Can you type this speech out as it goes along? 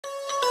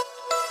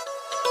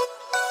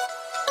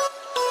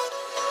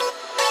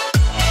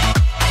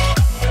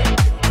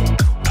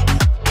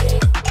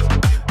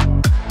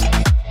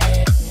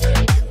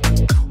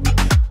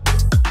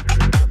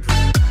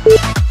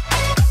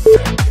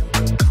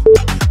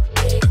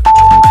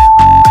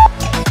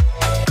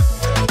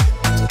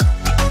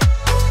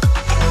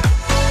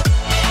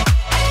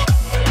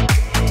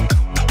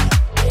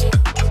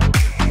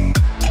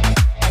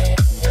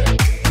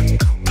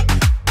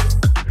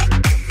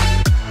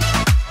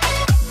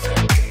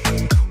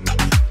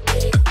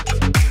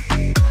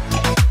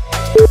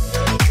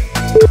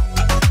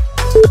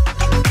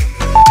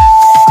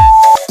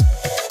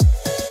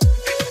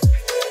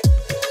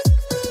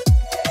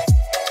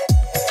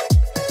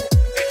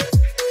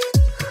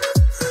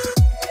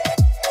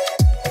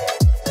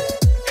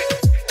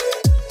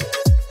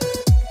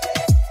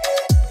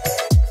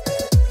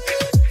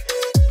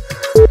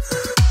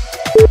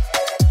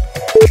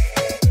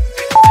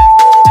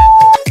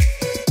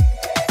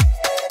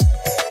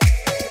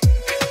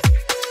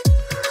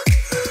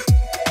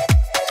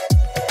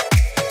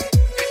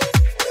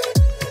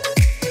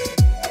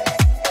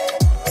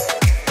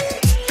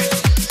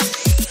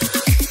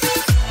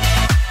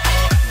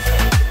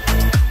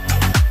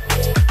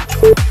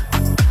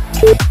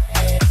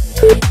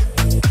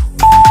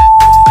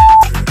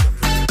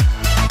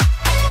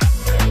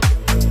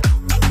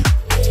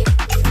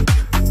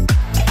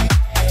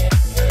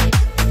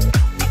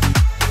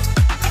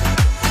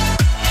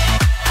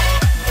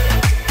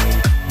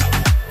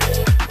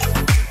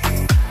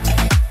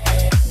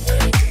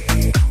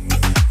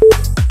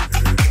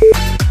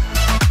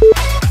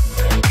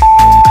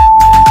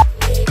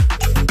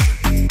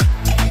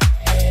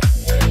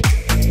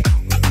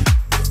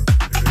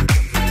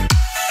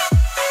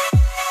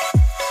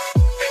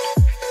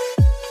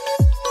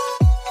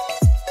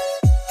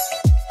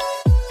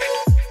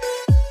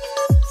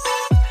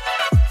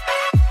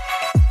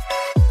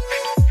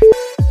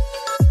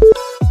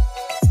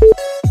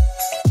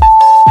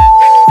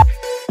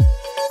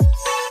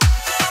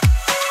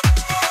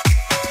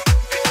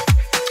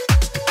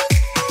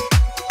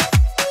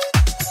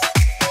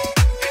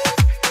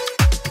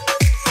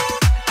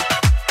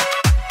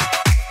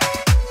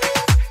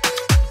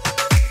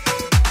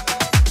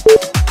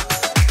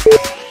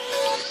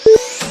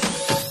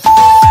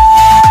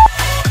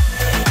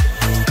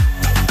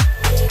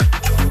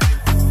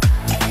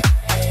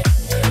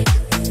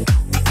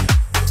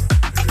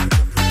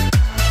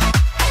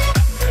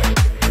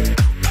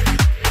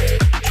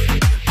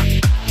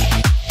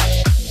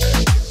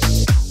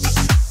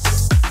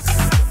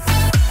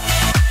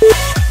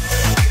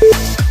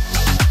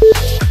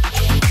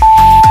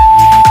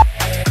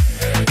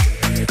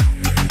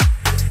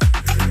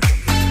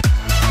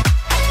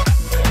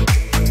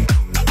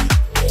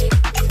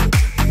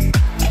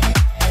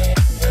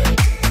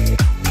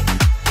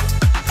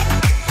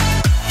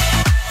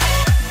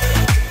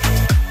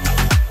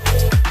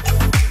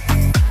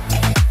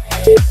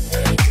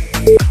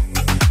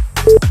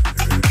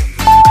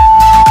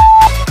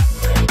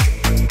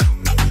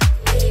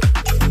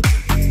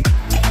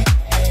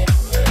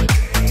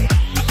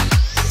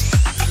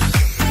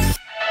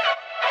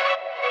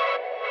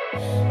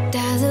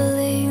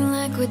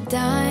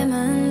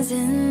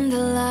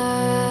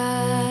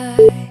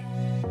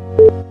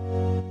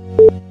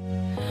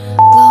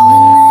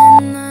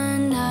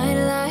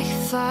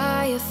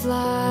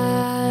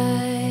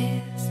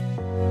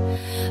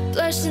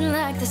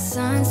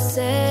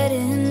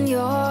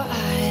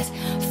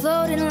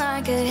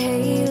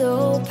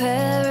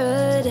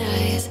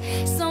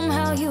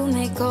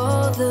make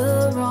all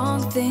the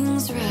wrong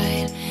things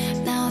right.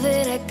 Now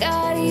that I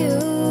got you,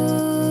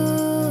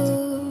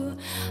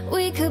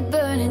 we could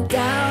burn it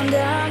down,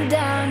 down,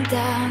 down,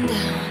 down,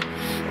 down.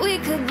 We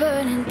could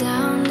burn it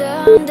down,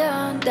 down,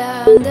 down,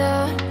 down,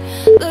 down.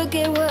 Look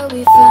at what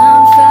we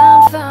found,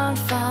 found, found,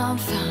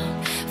 found,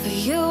 found. For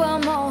you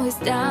I'm always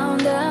down,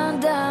 down,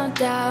 down,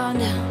 down,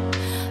 down.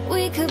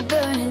 We could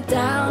burn it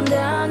down,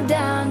 down,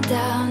 down,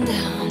 down,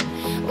 down.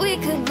 We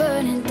could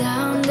burn it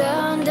down,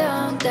 down,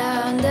 down,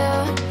 down,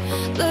 down.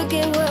 Look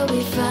at what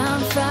we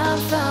found,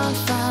 found, found,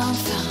 found,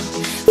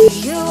 found. For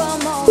you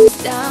I'm always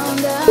down,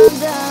 down,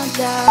 down,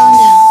 down,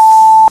 down.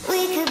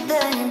 We could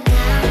burn it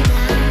down.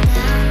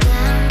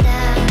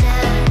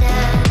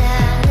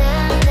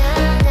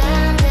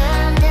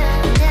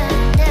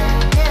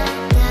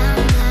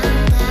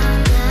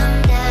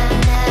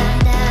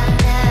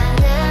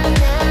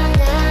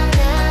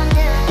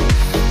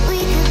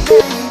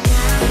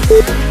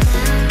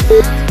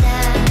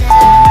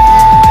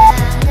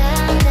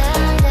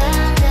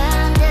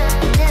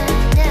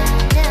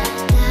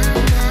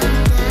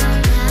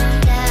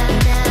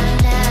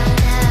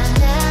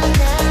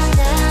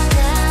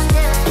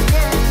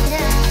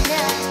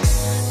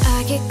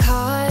 I get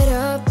caught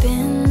up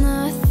in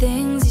the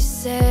things you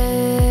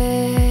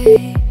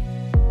say,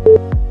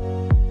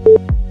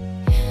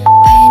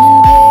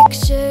 painting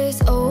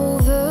pictures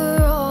over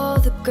all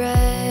the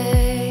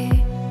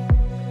gray,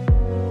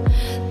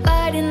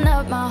 lighting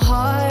up my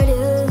heart,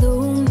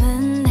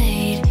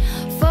 illuminate,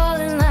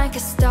 falling like a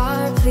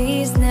star,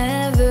 please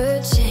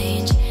never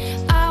change.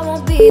 I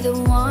won't be the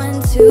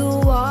one to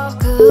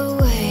walk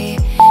away.